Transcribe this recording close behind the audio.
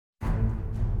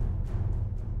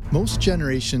Most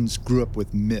generations grew up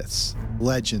with myths,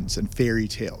 legends, and fairy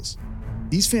tales.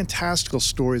 These fantastical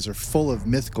stories are full of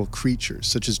mythical creatures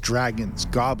such as dragons,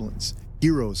 goblins,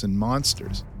 heroes, and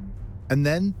monsters. And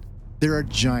then there are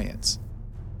giants.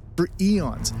 For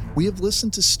eons, we have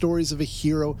listened to stories of a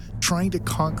hero trying to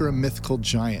conquer a mythical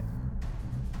giant.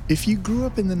 If you grew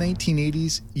up in the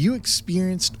 1980s, you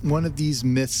experienced one of these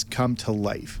myths come to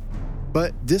life.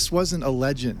 But this wasn't a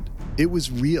legend, it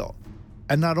was real.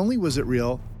 And not only was it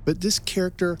real, but this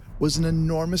character was an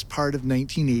enormous part of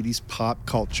 1980s pop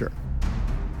culture.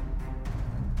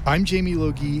 I'm Jamie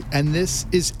Logie, and this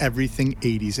is Everything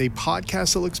 80s, a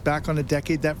podcast that looks back on a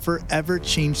decade that forever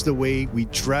changed the way we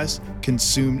dress,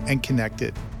 consume, and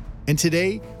connected. And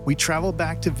today, we travel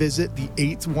back to visit the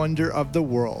eighth wonder of the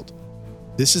world.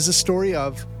 This is a story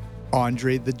of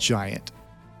Andre the Giant.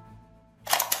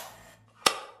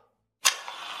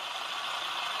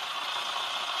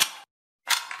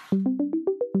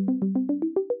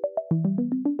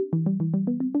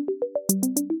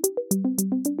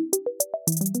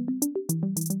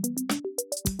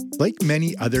 Like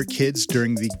many other kids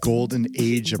during the golden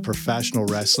age of professional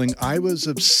wrestling, I was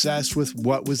obsessed with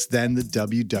what was then the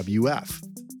WWF.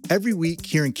 Every week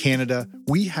here in Canada,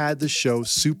 we had the show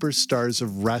Superstars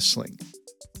of Wrestling.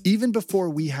 Even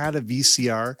before we had a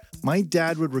VCR, my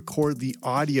dad would record the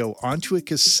audio onto a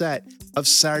cassette of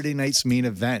Saturday night's main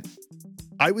event.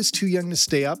 I was too young to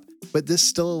stay up, but this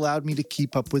still allowed me to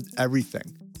keep up with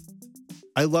everything.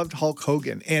 I loved Hulk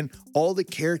Hogan and all the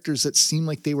characters that seemed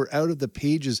like they were out of the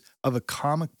pages of a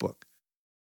comic book.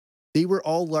 They were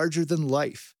all larger than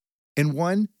life, and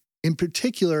one, in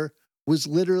particular, was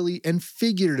literally and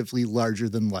figuratively larger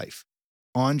than life,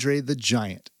 Andre the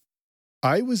Giant.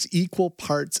 I was equal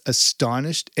parts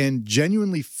astonished and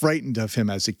genuinely frightened of him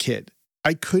as a kid.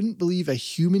 I couldn't believe a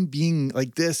human being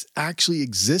like this actually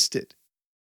existed.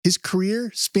 His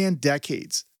career spanned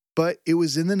decades, but it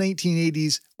was in the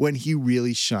 1980s when he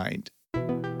really shined.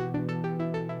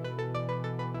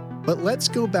 But let's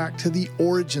go back to the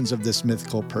origins of this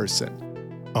mythical person.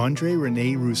 Andre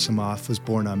René Roussimoff was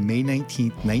born on May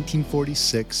 19,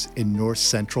 1946 in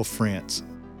north-central France.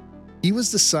 He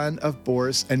was the son of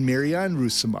Boris and Marianne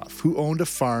Roussimoff, who owned a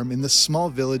farm in the small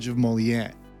village of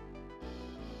Molière.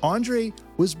 Andre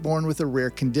was born with a rare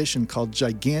condition called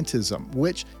gigantism,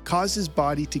 which caused his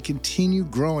body to continue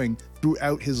growing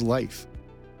throughout his life.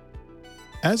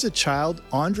 As a child,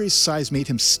 Andre's size made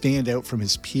him stand out from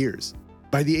his peers.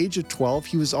 By the age of 12,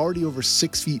 he was already over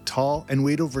 6 feet tall and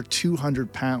weighed over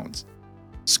 200 pounds.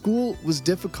 School was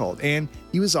difficult, and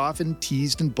he was often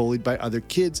teased and bullied by other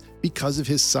kids because of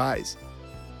his size.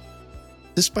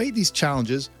 Despite these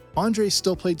challenges, Andre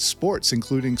still played sports,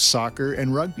 including soccer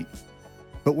and rugby.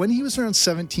 But when he was around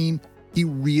 17, he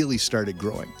really started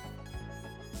growing.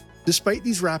 Despite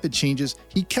these rapid changes,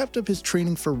 he kept up his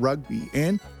training for rugby,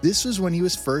 and this was when he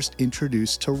was first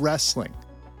introduced to wrestling.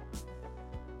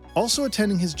 Also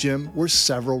attending his gym were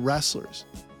several wrestlers.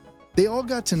 They all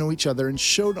got to know each other and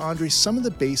showed Andre some of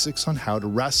the basics on how to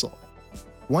wrestle.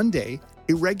 One day,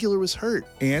 a regular was hurt,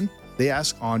 and they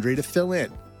asked Andre to fill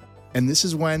in. And this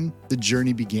is when the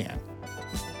journey began.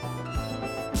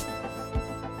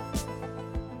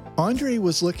 Andre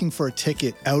was looking for a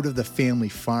ticket out of the family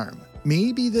farm.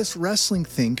 Maybe this wrestling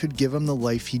thing could give him the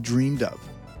life he dreamed of.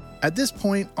 At this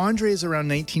point, Andre is around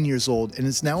 19 years old and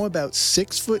is now about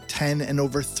 6'10" and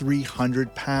over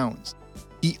 300 pounds.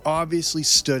 He obviously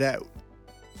stood out.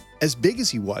 As big as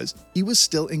he was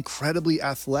still incredibly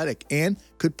athletic and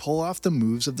could pull off the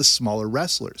moves of the smaller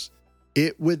wrestlers.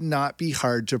 It would not be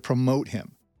hard to promote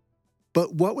him.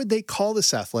 But what would they call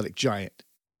this athletic giant?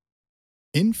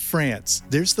 In France,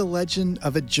 there's the legend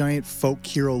of a giant folk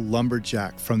hero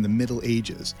lumberjack from the Middle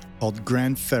Ages called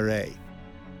Grand Ferret.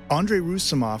 Andre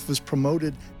Roussimoff was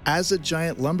promoted as a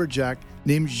giant lumberjack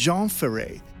named Jean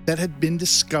Ferret that had been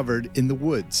discovered in the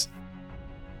woods.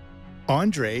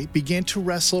 Andre began to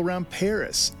wrestle around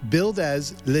Paris, billed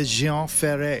as Le Géant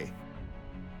Ferret.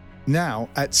 Now,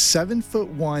 at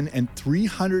 7'1" and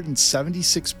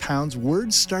 376 pounds,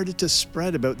 word started to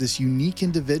spread about this unique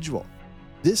individual.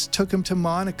 This took him to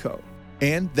Monaco,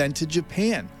 and then to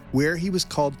Japan, where he was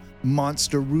called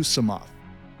Monster Roussimoff.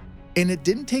 And it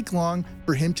didn't take long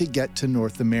for him to get to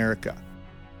North America.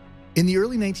 In the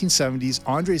early 1970s,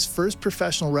 Andre's first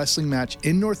professional wrestling match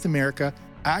in North America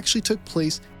actually took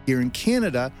place here in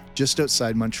Canada, just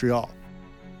outside Montreal.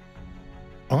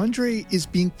 Andre is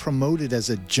being promoted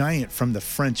as a giant from the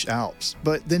French Alps,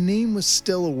 but the name was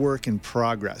still a work in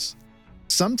progress.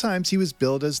 Sometimes he was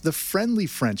billed as the Friendly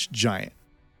French Giant.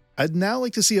 I'd now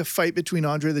like to see a fight between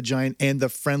Andre the Giant and the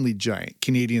Friendly Giant.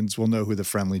 Canadians will know who the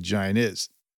Friendly Giant is.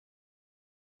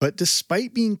 But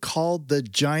despite being called the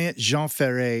giant Jean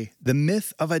Ferret, the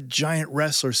myth of a giant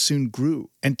wrestler soon grew,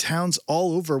 and towns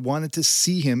all over wanted to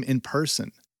see him in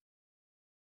person.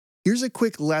 Here's a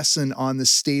quick lesson on the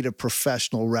state of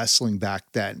professional wrestling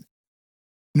back then.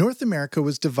 North America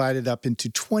was divided up into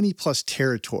 20-plus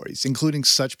territories, including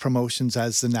such promotions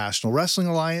as the National Wrestling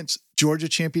Alliance, Georgia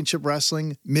Championship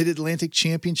Wrestling, Mid-Atlantic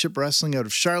Championship Wrestling out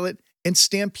of Charlotte, and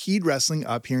Stampede Wrestling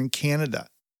up here in Canada.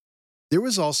 There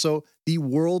was also the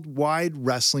Worldwide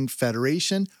Wrestling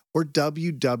Federation, or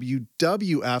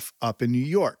WWWF, up in New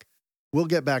York. We'll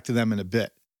get back to them in a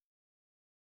bit.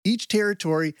 Each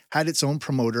territory had its own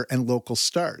promoter and local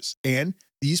stars, and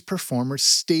these performers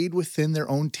stayed within their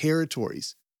own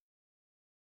territories.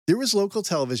 There was local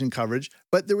television coverage,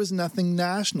 but there was nothing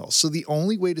national, so the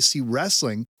only way to see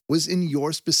wrestling was in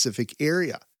your specific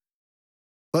area.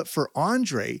 But for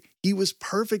Andre, he was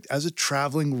perfect as a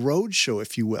traveling roadshow,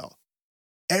 if you will.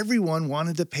 Everyone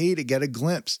wanted to pay to get a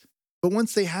glimpse, but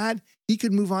once they had, he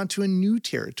could move on to a new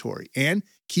territory and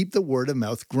keep the word of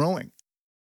mouth growing.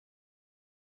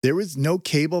 There was no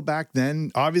cable back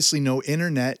then, obviously no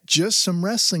internet, just some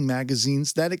wrestling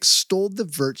magazines that extolled the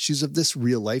virtues of this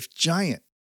real-life giant.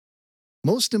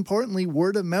 Most importantly,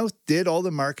 word of mouth did all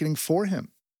the marketing for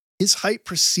him. His hype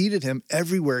preceded him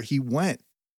everywhere he went,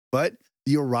 but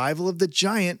the arrival of the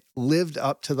giant lived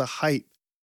up to the hype.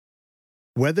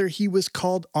 Whether he was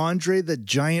called Andre the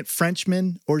Giant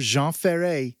Frenchman or Jean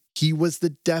Ferret, he was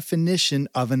the definition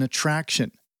of an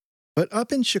attraction. But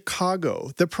up in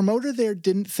Chicago, the promoter there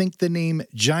didn't think the name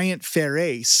Giant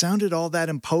Ferret sounded all that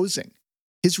imposing.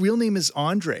 His real name is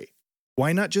Andre.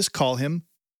 Why not just call him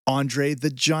Andre the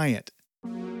Giant?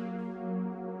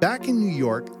 Back in New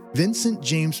York, Vincent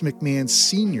James McMahon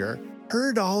Sr.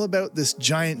 heard all about this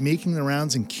giant making the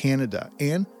rounds in Canada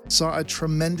and saw a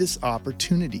tremendous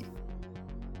opportunity.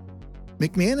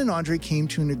 McMahon and Andre came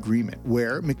to an agreement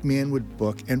where McMahon would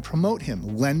book and promote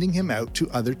him, lending him out to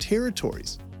other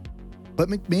territories. But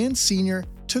McMahon Sr.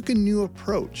 took a new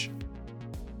approach.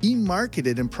 He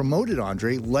marketed and promoted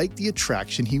Andre like the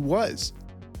attraction he was.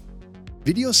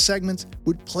 Video segments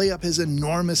would play up his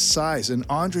enormous size, and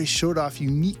Andre showed off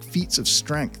unique feats of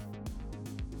strength.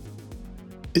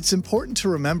 It's important to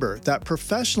remember that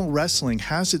professional wrestling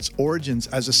has its origins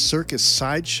as a circus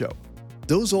sideshow.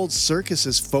 Those old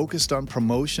circuses focused on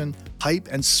promotion, hype,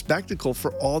 and spectacle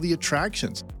for all the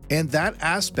attractions, and that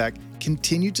aspect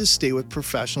continued to stay with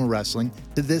professional wrestling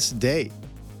to this day.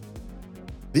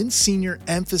 Vince Sr.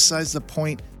 emphasized the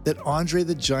point that Andre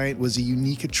the Giant was a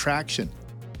unique attraction.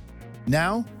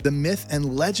 Now, the myth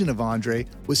and legend of Andre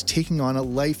was taking on a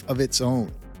life of its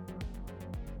own.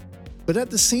 But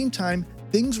at the same time,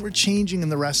 things were changing in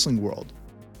the wrestling world.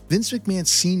 Vince McMahon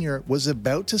Sr. was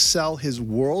about to sell his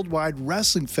Worldwide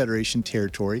Wrestling Federation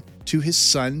territory to his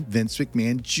son, Vince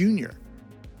McMahon Jr.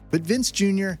 But Vince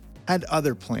Jr. had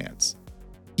other plans.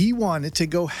 He wanted to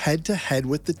go head-to-head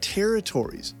with the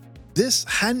territories. This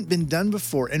hadn't been done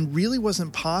before and really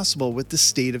wasn't possible with the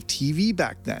state of TV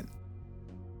back then.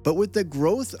 But with the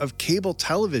growth of cable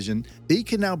television, they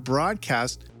could now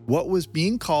broadcast what was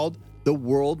being called the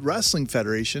World Wrestling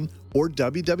Federation, or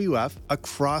WWF,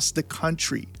 across the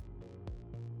country.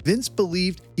 Vince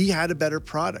believed he had a better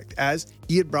product, as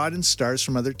he had brought in stars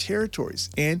from other territories,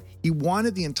 and he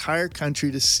wanted the entire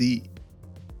country to see.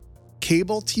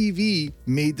 Cable TV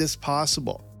made this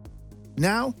possible.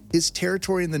 Now, his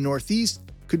territory in the Northeast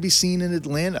could be seen in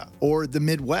Atlanta or the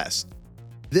Midwest.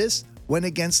 This went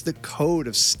against the code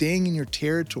of staying in your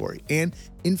territory and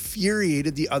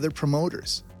infuriated the other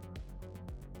promoters.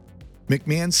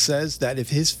 McMahon says that if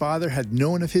his father had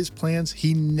known of his plans,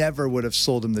 he never would have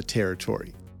sold him the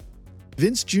territory.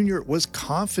 Vince Jr. was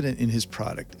confident in his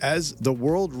product, as the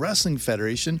World Wrestling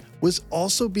Federation was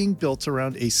also being built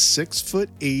around a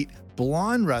 6'8"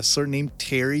 blonde wrestler named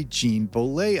Terry Jean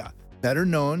Bollea, better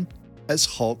known as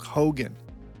Hulk Hogan.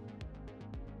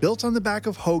 Built on the back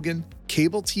of Hogan,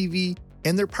 cable TV,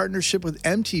 and their partnership with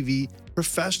MTV,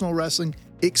 professional wrestling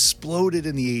exploded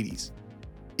in the 80s.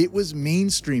 It was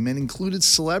mainstream and included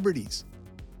celebrities.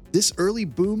 This early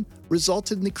boom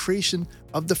resulted in the creation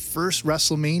of the first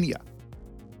WrestleMania.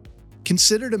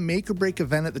 Considered a make-or-break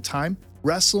event at the time,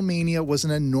 WrestleMania was an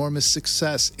enormous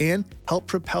success and helped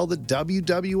propel the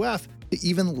WWF to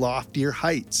even loftier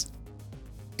heights.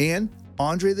 And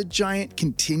Andre the Giant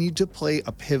continued to play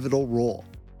a pivotal role.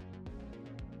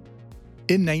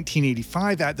 In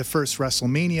 1985, at the first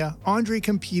WrestleMania, Andre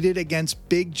competed against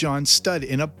Big John Studd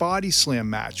in a body slam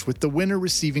match, with the winner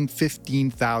receiving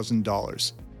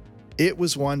 $15,000. It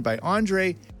was won by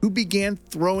Andre, who began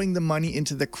throwing the money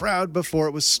into the crowd before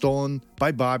it was stolen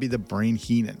by Bobby the Brain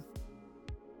Heenan.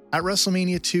 At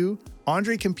WrestleMania 2,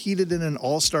 Andre competed in an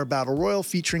all-star battle royal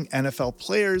featuring NFL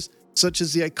players such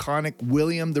as the iconic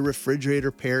William the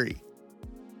Refrigerator Perry.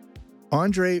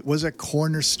 Andre was a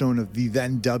cornerstone of the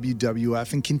then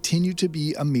WWF and continued to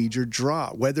be a major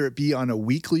draw, whether it be on a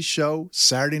weekly show,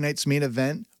 Saturday night's main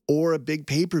event, or a big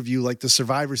pay-per-view like the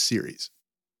Survivor Series.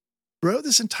 Throughout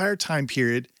this entire time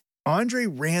period, Andre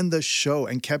ran the show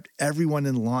and kept everyone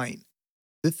in line.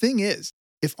 The thing is,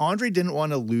 if Andre didn't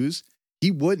want to lose, he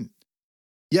wouldn't.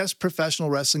 Yes, professional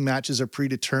wrestling matches are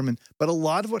predetermined, but a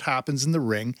lot of what happens in the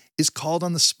ring is called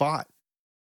on the spot.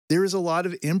 There is a lot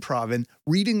of improv and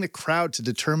reading the crowd to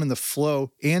determine the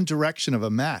flow and direction of a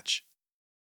match.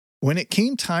 When it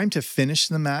came time to finish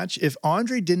the match, if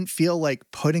Andre didn't feel like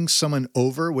putting someone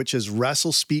over, which is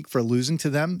wrestle speak for losing to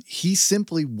them, he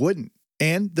simply wouldn't.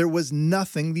 And there was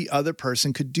nothing the other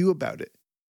person could do about it.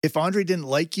 If Andre didn't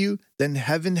like you, then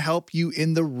heaven help you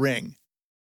in the ring.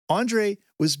 Andre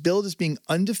was billed as being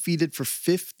undefeated for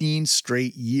 15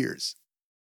 straight years.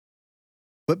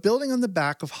 But building on the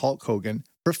back of Hulk Hogan,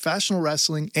 professional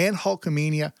wrestling and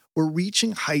Hulkamania were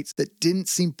reaching heights that didn't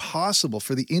seem possible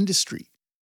for the industry.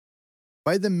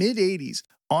 By the mid-80s,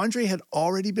 Andre had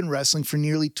already been wrestling for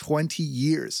nearly 20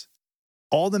 years.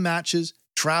 All the matches,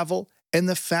 travel, and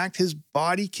the fact his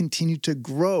body continued to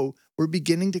grow were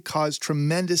beginning to cause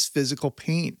tremendous physical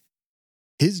pain.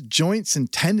 His joints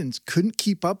and tendons couldn't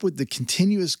keep up with the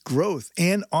continuous growth,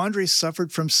 and Andre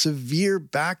suffered from severe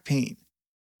back pain.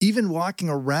 Even walking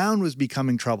around was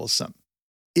becoming troublesome.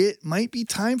 It might be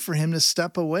time for him to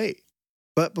step away.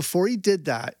 But before he did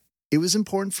that, it was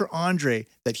important for Andre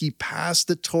that he pass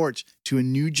the torch to a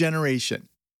new generation.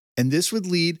 And this would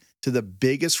lead to the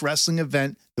biggest wrestling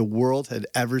event the world had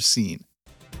ever seen.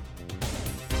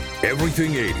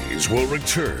 Everything 80s will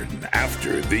return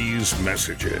after these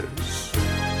messages.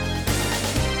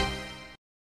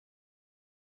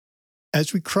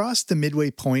 As we cross the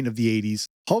midway point of the 80s,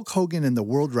 Hulk Hogan and the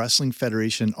World Wrestling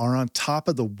Federation are on top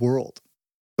of the world.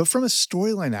 But from a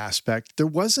storyline aspect, there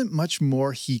wasn't much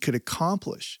more he could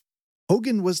accomplish.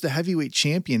 Hogan was the heavyweight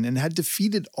champion and had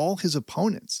defeated all his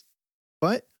opponents.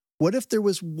 But what if there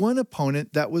was one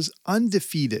opponent that was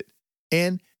undefeated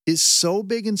and is so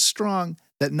big and strong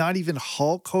that not even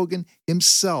Hulk Hogan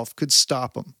himself could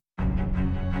stop him?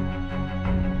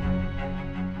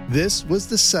 This was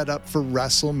the setup for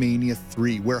WrestleMania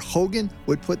 3, where Hogan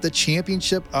would put the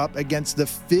championship up against the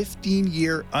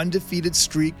 15-year undefeated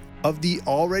streak of the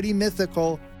already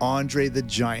mythical Andre the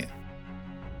Giant.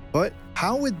 But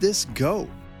how would this go?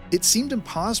 It seemed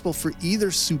impossible for either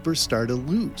superstar to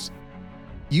lose.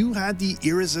 You had the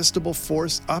irresistible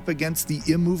force up against the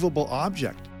immovable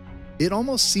object. It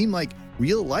almost seemed like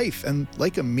real life and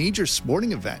like a major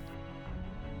sporting event.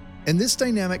 And this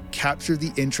dynamic captured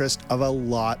the interest of a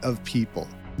lot of people,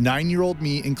 9-year-old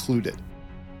me included.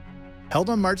 Held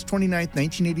on March 29,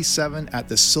 1987 at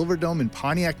the Silverdome in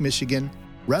Pontiac, Michigan,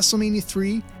 WrestleMania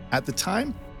 3, at the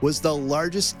time, was the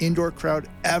largest indoor crowd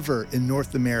ever in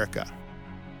North America.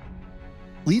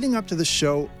 Leading up to the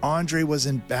show, Andre was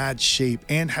in bad shape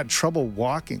and had trouble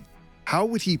walking. How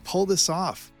would he pull this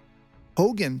off?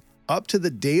 Hogan, up to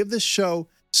the day of the show,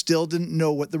 still didn't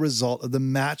know what the result of the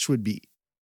match would be.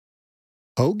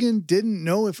 Hogan didn't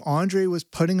know if Andre was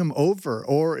putting him over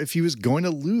or if he was going to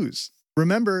lose.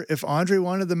 Remember, if Andre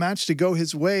wanted the match to go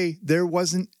his way, there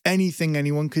wasn't anything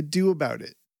anyone could do about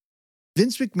it.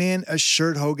 Vince McMahon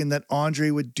assured Hogan that Andre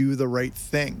would do the right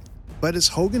thing. But as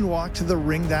Hogan walked to the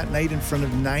ring that night in front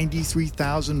of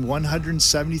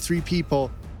 93,173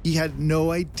 people, he had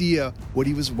no idea what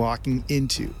he was walking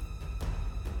into.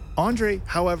 Andre,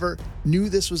 however, knew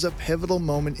this was a pivotal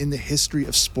moment in the history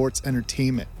of sports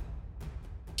entertainment.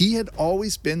 He had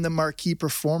always been the marquee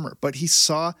performer, but he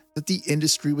saw that the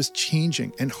industry was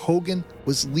changing and Hogan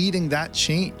was leading that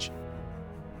change.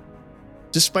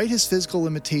 Despite his physical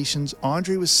limitations,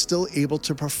 Andre was still able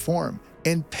to perform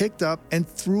and picked up and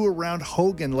threw around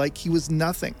Hogan like he was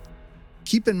nothing.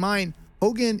 Keep in mind,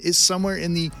 Hogan is somewhere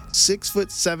in the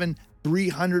 6'7",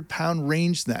 300-pound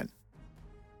range then.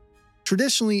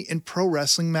 Traditionally, in pro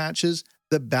wrestling matches,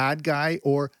 the bad guy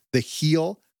or the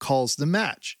heel calls the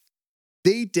match.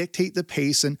 They dictate the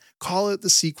pace and call out the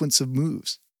sequence of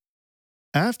moves.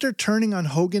 After turning on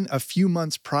Hogan a few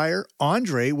months prior,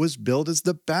 Andre was billed as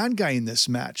the bad guy in this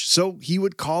match, so he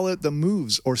would call out the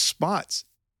moves or spots.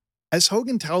 As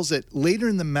Hogan tells it, later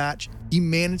in the match, he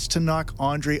managed to knock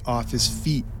Andre off his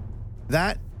feet.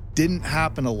 That didn't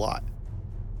happen a lot.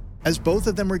 As both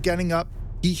of them were getting up,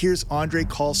 he hears Andre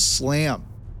call slam.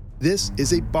 This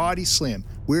is a body slam,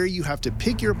 where you have to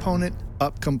pick your opponent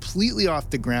up completely off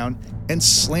the ground and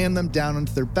slam them down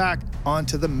onto their back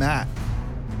onto the mat.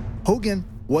 Hogan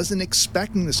wasn't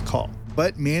expecting this call,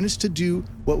 but managed to do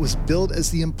what was billed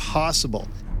as the impossible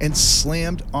and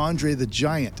slammed Andre the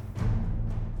Giant.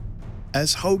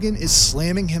 As Hogan is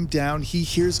slamming him down, he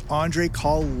hears Andre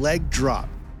call leg drop.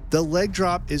 The leg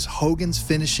drop is Hogan's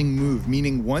finishing move,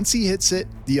 meaning once he hits it,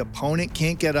 the opponent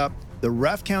can't get up, the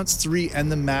ref counts 3,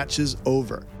 and the match is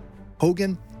over.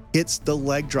 Hogan hits the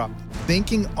leg drop,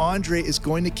 thinking Andre is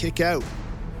going to kick out,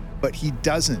 but he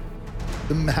doesn't.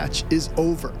 The match is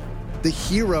over. The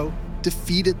hero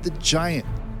defeated the Giant.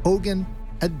 Hogan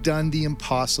had done the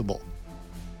impossible.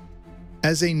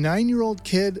 As a 9-year-old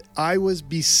kid, I was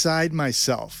beside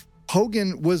myself.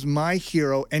 Hogan was my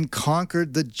hero and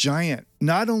conquered the Giant.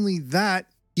 Not only that,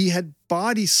 he had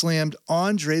body slammed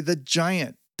Andre the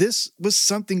Giant. This was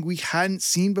something we hadn't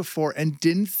seen before and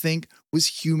didn't think was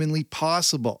humanly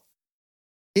possible.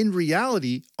 In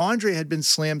reality, Andre had been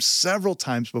slammed several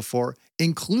times before,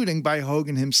 including by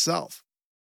Hogan himself.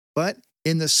 But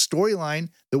in the storyline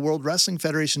the World Wrestling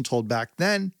Federation told back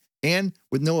then, and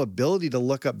with no ability to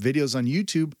look up videos on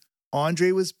YouTube,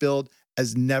 Andre was billed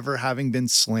as never having been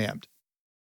slammed.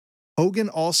 Hogan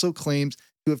also claims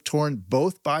to have torn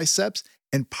both biceps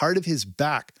and part of his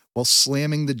back while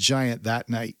slamming the Giant that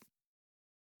night.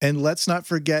 And let's not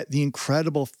forget the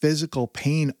incredible physical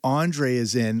pain Andre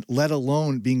is in, let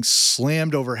alone being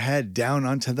slammed overhead down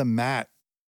onto the mat.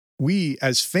 We,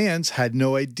 as fans, had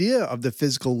no idea of the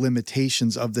physical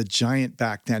limitations of the Giant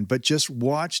back then, but just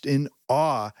watched in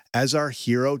awe as our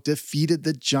hero defeated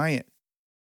the Giant.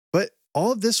 But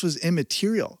all of this was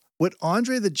immaterial. What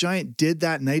Andre the Giant did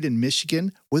that night in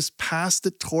Michigan was pass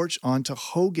the torch on to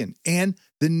Hogan and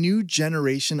the new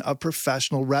generation of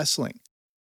professional wrestling.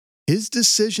 His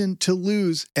decision to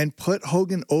lose and put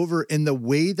Hogan over in the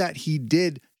way that he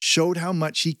did showed how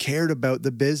much he cared about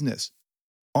the business.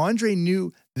 Andre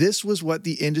knew this was what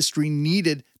the industry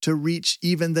needed to reach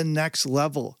even the next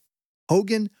level.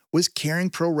 Hogan was carrying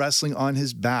pro wrestling on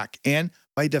his back, and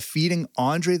by defeating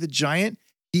Andre the Giant,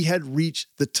 he had reached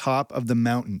the top of the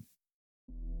mountain.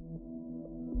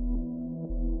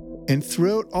 And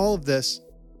throughout all of this,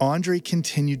 Andre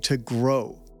continued to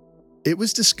grow. It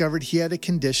was discovered he had a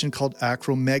condition called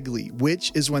acromegaly,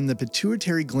 which is when the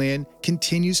pituitary gland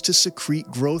continues to secrete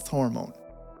growth hormone.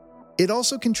 It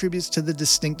also contributes to the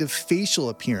distinctive facial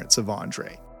appearance of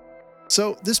Andre.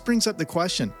 So this brings up the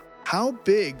question, how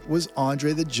big was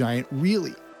Andre the Giant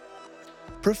really?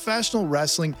 Professional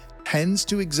wrestling tends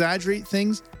to exaggerate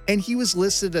things, and he was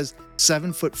listed as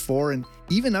 7'4" and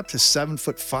even up to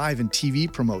 7'5" in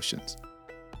TV promotions.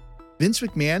 Vince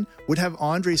McMahon would have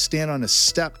Andre stand on a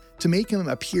step to make him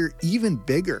appear even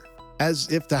bigger,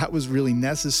 as if that was really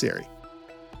necessary.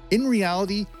 In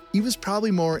reality, he was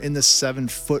probably more in the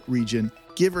 7-foot region,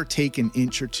 give or take an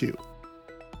inch or two.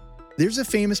 There's a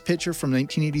famous picture from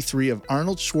 1983 of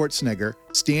Arnold Schwarzenegger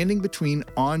standing between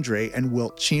Andre and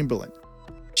Wilt Chamberlain.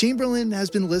 Chamberlain has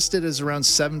been listed as around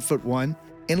 7'1"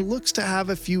 and looks to have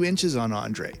a few inches on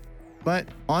Andre, but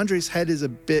Andre's head is a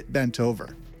bit bent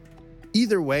over.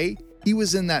 Either way, he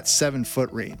was in that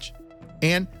 7-foot range,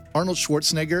 and Arnold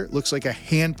Schwarzenegger looks like a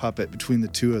hand puppet between the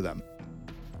two of them.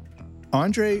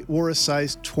 Andre wore a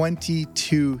size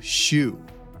 22 shoe.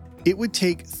 It would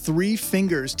take 3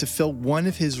 fingers to fill one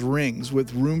of his rings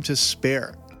with room to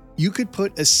spare. You could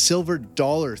put a silver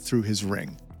dollar through his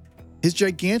ring. His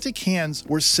gigantic hands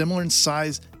were similar in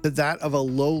size to that of a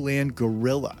lowland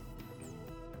gorilla.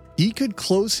 He could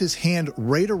close his hand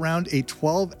right around a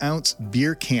 12-ounce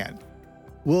beer can.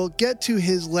 We'll get to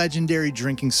his legendary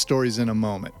drinking stories in a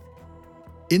moment.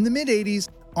 In the mid-80s,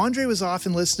 Andre was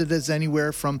often listed as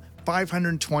anywhere from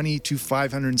 520 to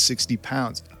 560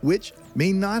 pounds, which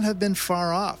may not have been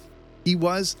far off. He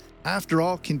was, after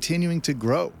all, continuing to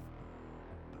grow.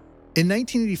 In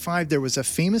 1985, there was a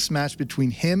famous match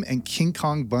between him and King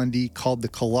Kong Bundy called the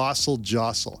Colossal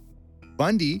Jostle.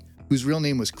 Bundy, whose real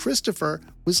name was Christopher,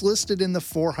 was listed in the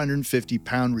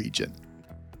 450-pound region.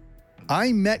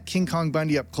 I met King Kong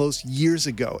Bundy up close years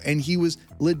ago, and he was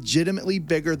legitimately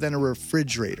bigger than a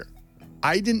refrigerator.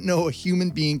 I didn't know a human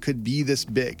being could be this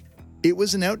big. It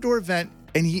was an outdoor event,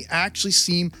 and he actually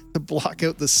seemed to block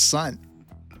out the sun.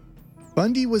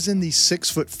 Bundy was in the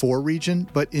 6'4" region,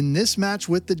 but in this match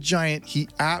with the Giant, he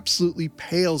absolutely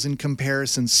pales in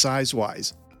comparison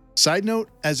size-wise. Side note,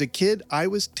 as a kid, I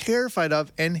was terrified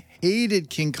of and hated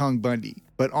King Kong Bundy,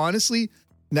 but honestly,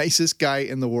 nicest guy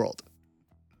in the world.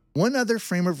 One other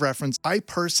frame of reference I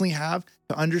personally have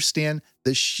to understand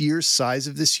the sheer size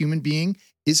of this human being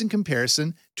is in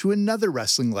comparison to another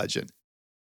wrestling legend,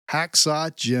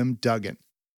 Hacksaw Jim Duggan.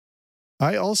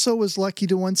 I also was lucky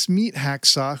to once meet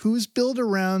Hacksaw, who was built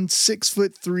around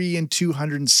 6'3" and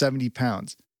 270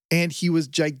 pounds, and he was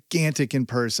gigantic in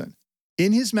person.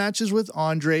 In his matches with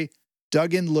Andre,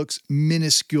 Duggan looks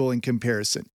minuscule in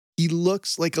comparison. He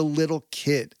looks like a little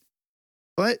kid.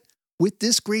 But with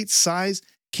this great size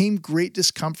came great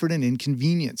discomfort and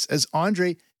inconvenience, as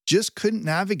Andre just couldn't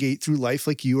navigate through life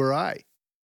like you or I.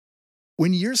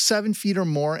 When you're 7 feet or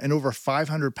more and over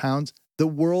 500 pounds, the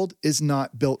world is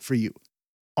not built for you.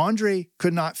 Andre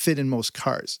could not fit in most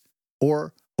cars,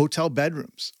 or hotel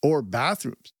bedrooms, or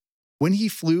bathrooms. When he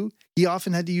flew, he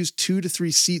often had to use 2 to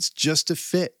 3 seats just to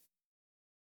fit.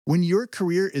 When your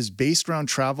career is based around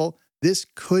travel, this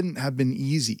couldn't have been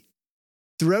easy.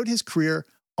 Throughout his career,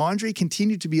 Andre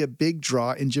continued to be a big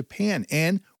draw in Japan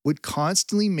and would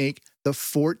constantly make the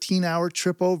 14-hour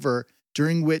trip over,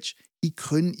 during which he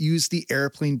couldn't use the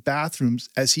airplane bathrooms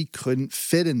as he couldn't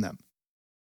fit in them.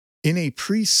 In a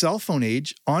pre-cell phone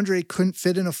age, Andre couldn't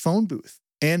fit in a phone booth,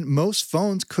 and most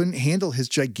phones couldn't handle his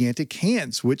gigantic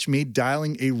hands, which made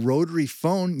dialing a rotary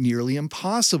phone nearly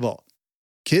impossible.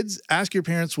 Kids, ask your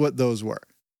parents what those were.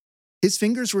 His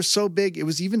fingers were so big it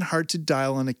was even hard to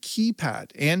dial on a keypad,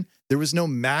 and there was no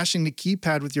mashing the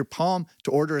keypad with your palm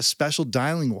to order a special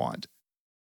dialing wand.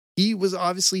 He was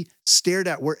obviously stared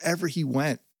at wherever he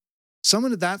went.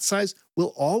 Someone of that size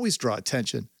will always draw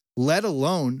attention, let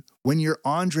alone when you're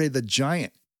Andre the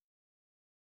Giant.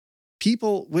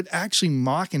 People would actually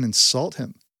mock and insult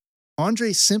him.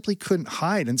 Andre simply couldn't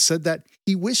hide and said that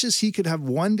he wishes he could have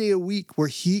one day a week where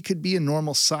he could be a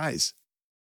normal size.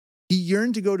 He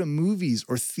yearned to go to movies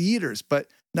or theaters, but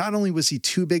not only was he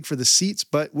too big for the seats,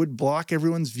 but would block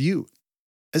everyone's view.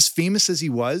 As famous as he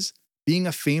was, being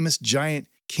a famous giant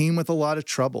came with a lot of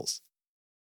troubles.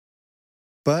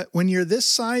 But when you're this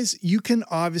size, you can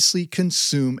obviously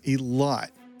consume a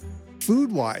lot.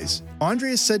 Food-wise,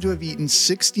 Andre is said to have eaten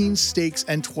 16 steaks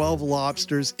and 12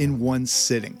 lobsters in one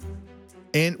sitting.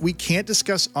 And we can't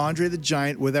discuss Andre the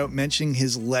Giant without mentioning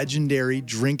his legendary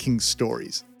drinking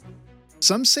stories.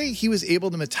 Some say he was able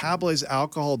to metabolize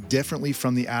alcohol differently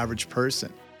from the average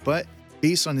person, but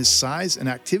based on his size and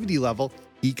activity level,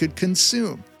 he could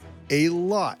consume a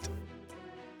lot.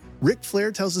 Ric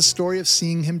Flair tells the story of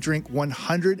seeing him drink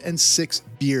 106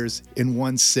 beers in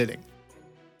one sitting.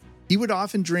 He would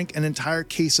often drink an entire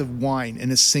case of wine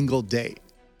in a single day.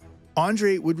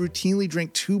 Andre would routinely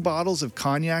drink 2 bottles of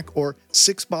cognac or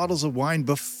 6 bottles of wine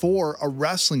before a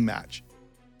wrestling match.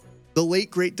 The late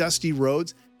great Dusty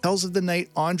Rhodes tells of the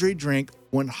night Andre drank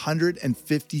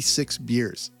 156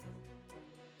 beers.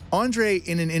 Andre,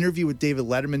 in an interview with David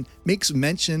Letterman, makes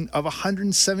mention of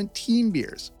 117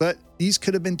 beers, but these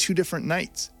could have been 2 different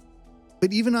nights.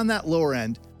 But even on that lower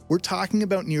end, we're talking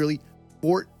about nearly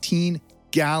 14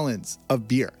 gallons of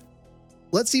beer.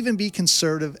 Let's even be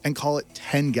conservative and call it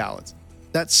 10 gallons.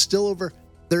 That's still over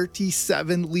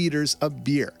 37 liters of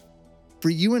beer. For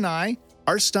you and I,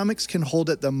 our stomachs can hold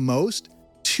at the most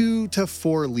 2 to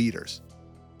 4 liters.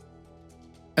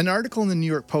 An article in the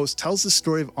New York Post tells the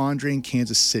story of Andre in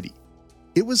Kansas City.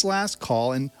 It was last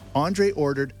call and Andre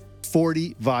ordered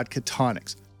 40 vodka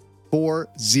tonics.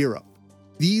 40.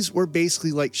 These were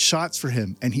basically like shots for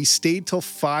him, and he stayed till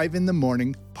 5 in the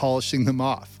morning polishing them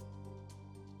off.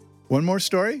 One more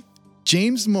story?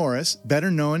 James Morris, better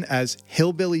known as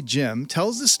Hillbilly Jim,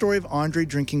 tells the story of Andre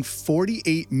drinking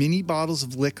 48 mini bottles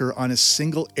of liquor on a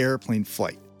single airplane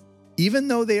flight. Even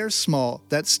though they are small,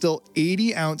 that's still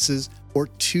 80 ounces or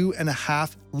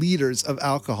 2.5 liters of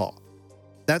alcohol.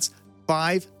 That's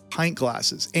 5 pint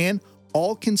glasses, and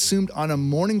all consumed on a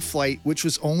morning flight, which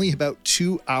was only about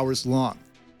 2 hours long.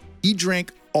 He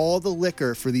drank all the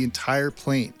liquor for the entire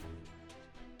plane.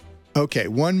 Okay,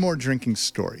 one more drinking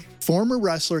story. Former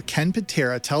wrestler Ken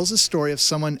Patera tells a story of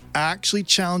someone actually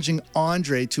challenging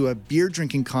Andre to a beer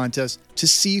drinking contest to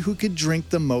see who could drink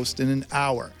the most in an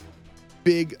hour.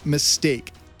 Big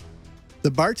mistake.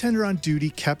 The bartender on duty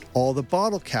kept all the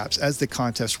bottle caps as the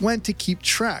contest went to keep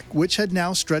track, which had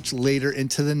now stretched later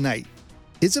into the night.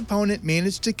 His opponent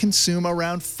managed to consume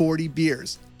around 40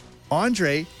 beers.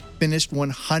 Andre finished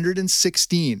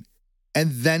 116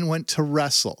 and then went to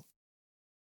wrestle.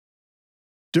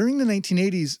 During the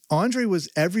 1980s, Andre was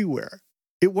everywhere.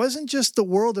 It wasn't just the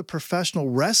world of professional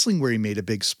wrestling where he made a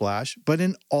big splash, but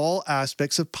in all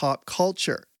aspects of pop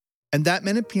culture. And that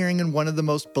meant appearing in one of the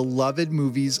most beloved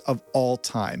movies of all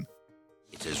time.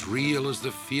 It's as real as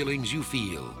the feelings you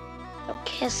feel. We're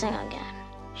kissing again.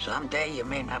 Someday you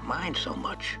may not mind so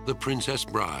much. The Princess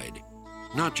Bride.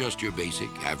 Not just your basic,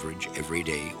 average,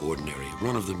 everyday, ordinary,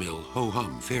 run-of-the-mill,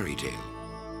 ho-hum fairy tale.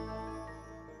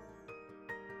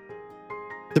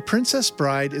 The Princess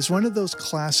Bride is one of those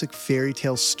classic fairy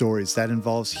tale stories that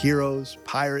involves heroes,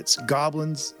 pirates,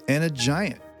 goblins, and a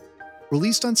giant.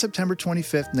 Released on September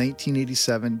 25,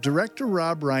 1987, director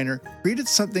Rob Reiner created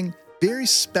something very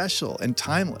special and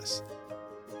timeless.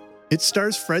 It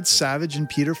stars Fred Savage and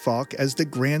Peter Falk as the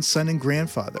grandson and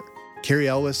grandfather, Cary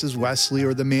Elwes as Wesley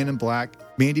or the Man in Black,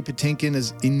 Mandy Patinkin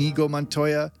as Inigo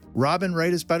Montoya, Robin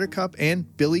Wright as Buttercup,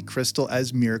 and Billy Crystal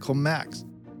as Miracle Max.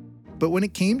 But when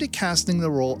it came to casting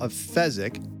the role of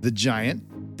Fezzik, the giant,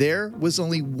 there was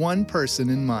only one person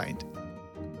in mind.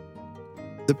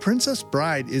 The Princess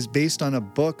Bride is based on a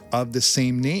book of the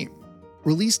same name.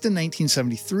 Released in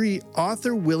 1973,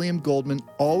 author William Goldman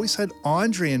always had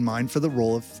Andre in mind for the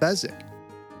role of Fezzik.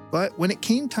 But when it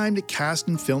came time to cast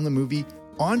and film the movie,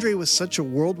 Andre was such a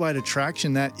worldwide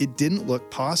attraction that it didn't look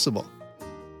possible.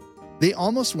 They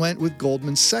almost went with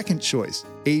Goldman's second choice,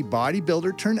 a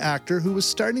bodybuilder turned actor who was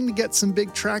starting to get some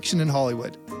big traction in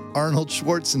Hollywood, Arnold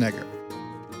Schwarzenegger.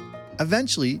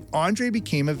 Eventually, Andre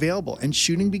became available and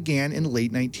shooting began in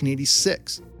late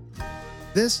 1986.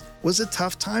 This was a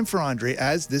tough time for Andre,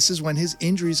 as this is when his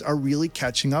injuries are really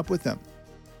catching up with him.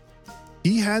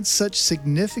 He had such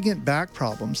significant back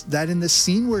problems that in the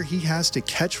scene where he has to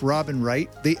catch Robin Wright,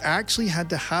 they actually had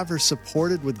to have her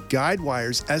supported with guide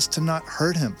wires as to not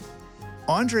hurt him.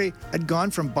 Andre had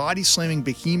gone from body slamming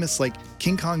behemoths like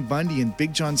King Kong Bundy and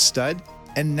Big John Studd,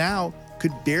 and now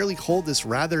could barely hold this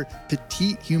rather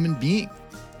petite human being.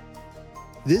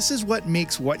 This is what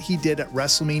makes what he did at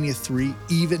WrestleMania 3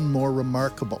 even more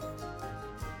remarkable.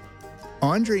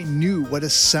 Andre knew what a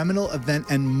seminal event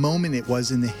and moment it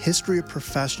was in the history of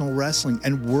professional wrestling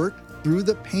and worked through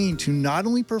the pain to not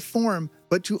only perform,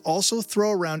 but to also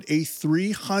throw around a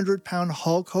 300-pound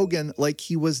Hulk Hogan like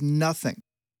he was nothing.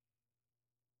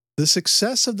 The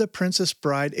success of The Princess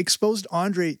Bride exposed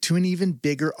Andre to an even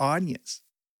bigger audience.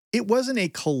 It wasn't a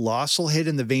colossal hit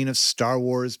in the vein of Star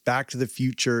Wars, Back to the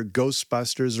Future,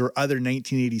 Ghostbusters, or other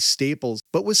 1980s staples,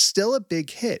 but was still a big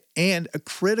hit and a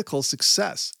critical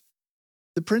success.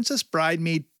 The Princess Bride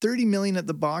made $30 million at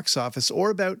the box office, or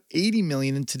about $80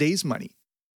 million in today's money.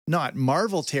 Not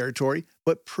Marvel territory,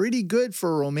 but pretty good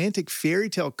for a romantic fairy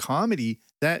tale comedy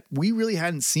that we really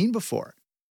hadn't seen before.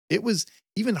 It was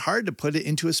even hard to put it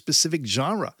into a specific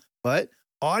genre, but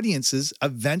audiences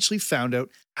eventually found out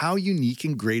how unique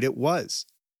and great it was.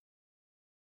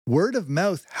 Word of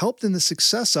mouth helped in the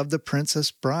success of The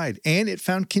Princess Bride, and it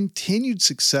found continued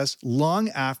success long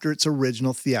after its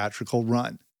original theatrical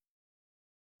run.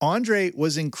 Andre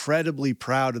was incredibly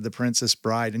proud of The Princess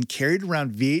Bride and carried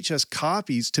around VHS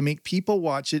copies to make people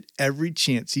watch it every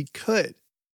chance he could.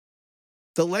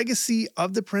 The legacy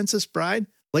of The Princess Bride,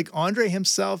 like Andre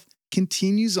himself,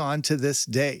 continues on to this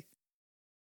day.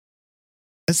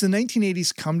 As the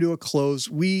 1980s come to a close,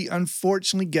 we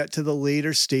unfortunately get to the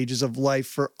later stages of life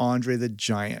for Andre the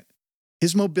Giant.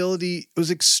 His mobility was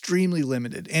extremely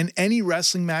limited, and any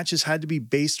wrestling matches had to be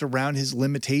based around his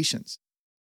limitations.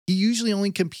 He usually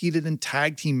only competed in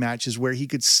tag team matches where he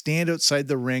could stand outside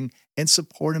the ring and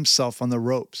support himself on the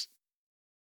ropes.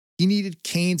 He needed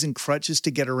canes and crutches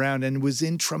to get around and was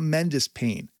in tremendous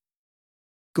pain.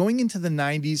 Going into the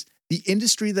 90s, the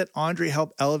industry that Andre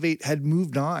helped elevate had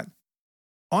moved on.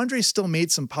 Andre still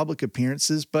made some public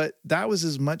appearances, but that was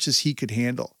as much as he could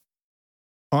handle.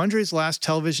 Andre's last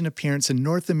television appearance in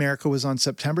North America was on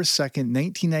September 2nd,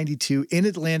 1992 in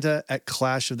Atlanta at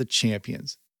Clash of the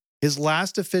Champions. His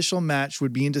last official match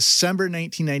would be in December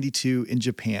 1992 in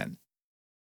Japan.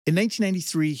 In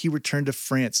 1993, he returned to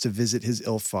France to visit his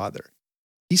ill father.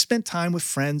 He spent time with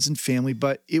friends and family,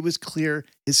 but it was clear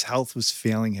his health was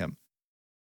failing him.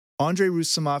 Andre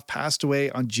Roussimoff passed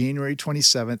away on January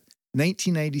 27th,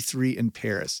 1993 in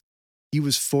Paris. He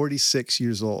was 46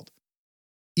 years old.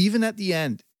 Even at the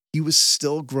end, he was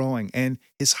still growing and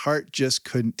his heart just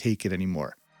couldn't take it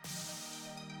anymore.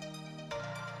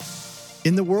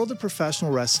 In the world of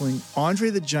professional wrestling, Andre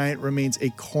the Giant remains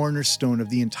a cornerstone of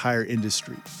the entire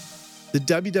industry. The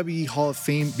WWE Hall of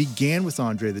Fame began with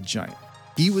Andre the Giant.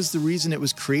 He was the reason it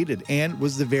was created and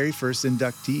was the very first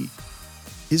inductee.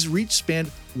 His reach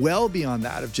spanned well beyond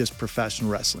that of just professional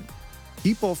wrestling.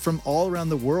 People from all around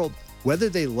the world, whether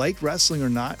they liked wrestling or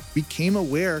not, became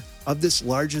aware of this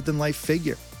larger-than-life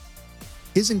figure.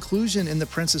 His inclusion in The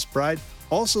Princess Bride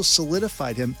also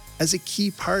solidified him as a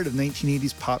key part of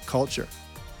 1980s pop culture.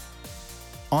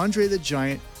 Andre the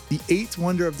Giant, the eighth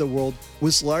wonder of the world,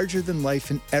 was larger than life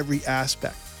in every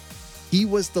aspect. He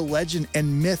was the legend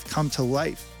and myth come to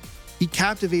life. He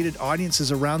captivated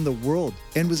audiences around the world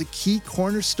and was a key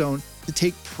cornerstone to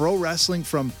take pro wrestling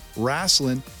from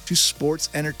wrestling to sports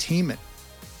entertainment.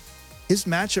 His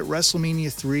match at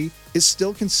WrestleMania 3 is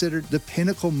still considered the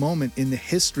pinnacle moment in the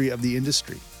history of the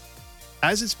industry.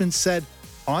 As it's been said,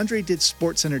 Andre did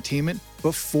sports entertainment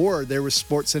before there was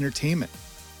sports entertainment.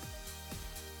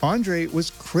 Andre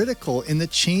was critical in the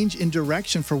change in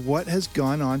direction for what has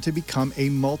gone on to become a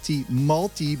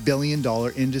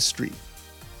multi-billion-dollar industry.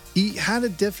 He had a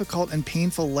difficult and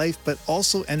painful life, but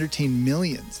also entertained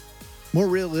millions. More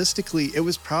realistically, it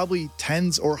was probably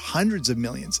tens or hundreds of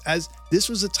millions, as this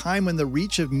was a time when the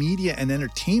reach of media and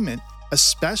entertainment,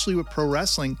 especially with pro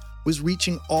wrestling, was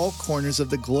reaching all corners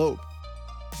of the globe.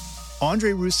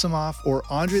 Andrei Roussimoff, or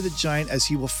Andre the Giant as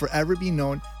he will forever be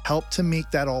known, helped to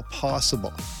make that all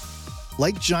possible.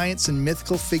 Like giants and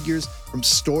mythical figures from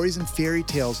stories and fairy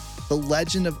tales, the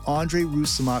legend of Andrei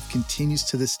Roussimoff continues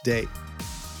to this day.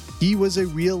 He was a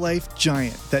real-life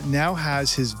giant that now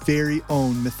has his very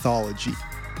own mythology.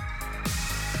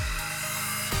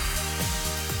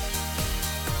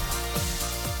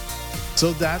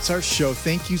 So that's our show.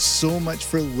 Thank you so much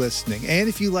for listening. And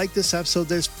if you like this episode,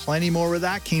 there's plenty more where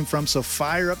that came from. So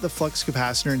fire up the flux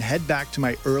capacitor and head back to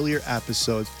my earlier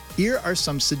episodes. Here are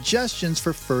some suggestions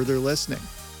for further listening.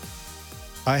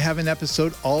 I have an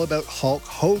episode all about Hulk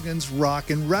Hogan's Rock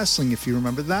and Wrestling, if you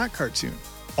remember that cartoon.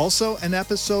 Also, an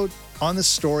episode on the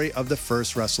story of the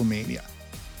first WrestleMania.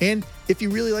 And if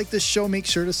you really like this show, make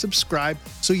sure to subscribe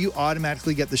so you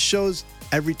automatically get the shows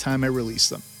every time I release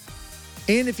them.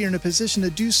 And if you're in a position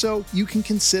to do so, you can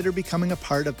consider becoming a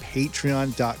part of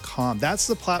Patreon.com. That's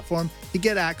the platform to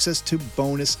get access to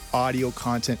bonus audio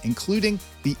content, including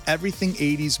the Everything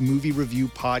 80s Movie Review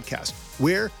podcast,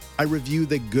 where I review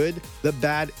the good, the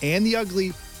bad, and the ugly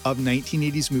of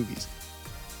 1980s movies.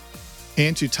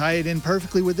 And to tie it in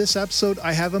perfectly with this episode,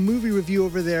 I have a movie review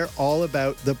over there all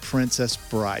about The Princess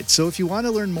Bride. So if you want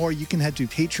to learn more, you can head to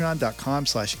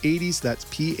patreon.com/80s. That's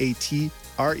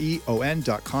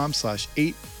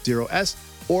patreon.com/80s,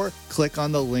 or click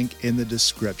on the link in the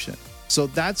description. So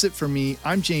that's it for me.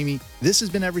 I'm Jamie. This has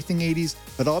been Everything 80s,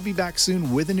 but I'll be back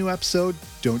soon with a new episode.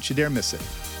 Don't you dare miss it.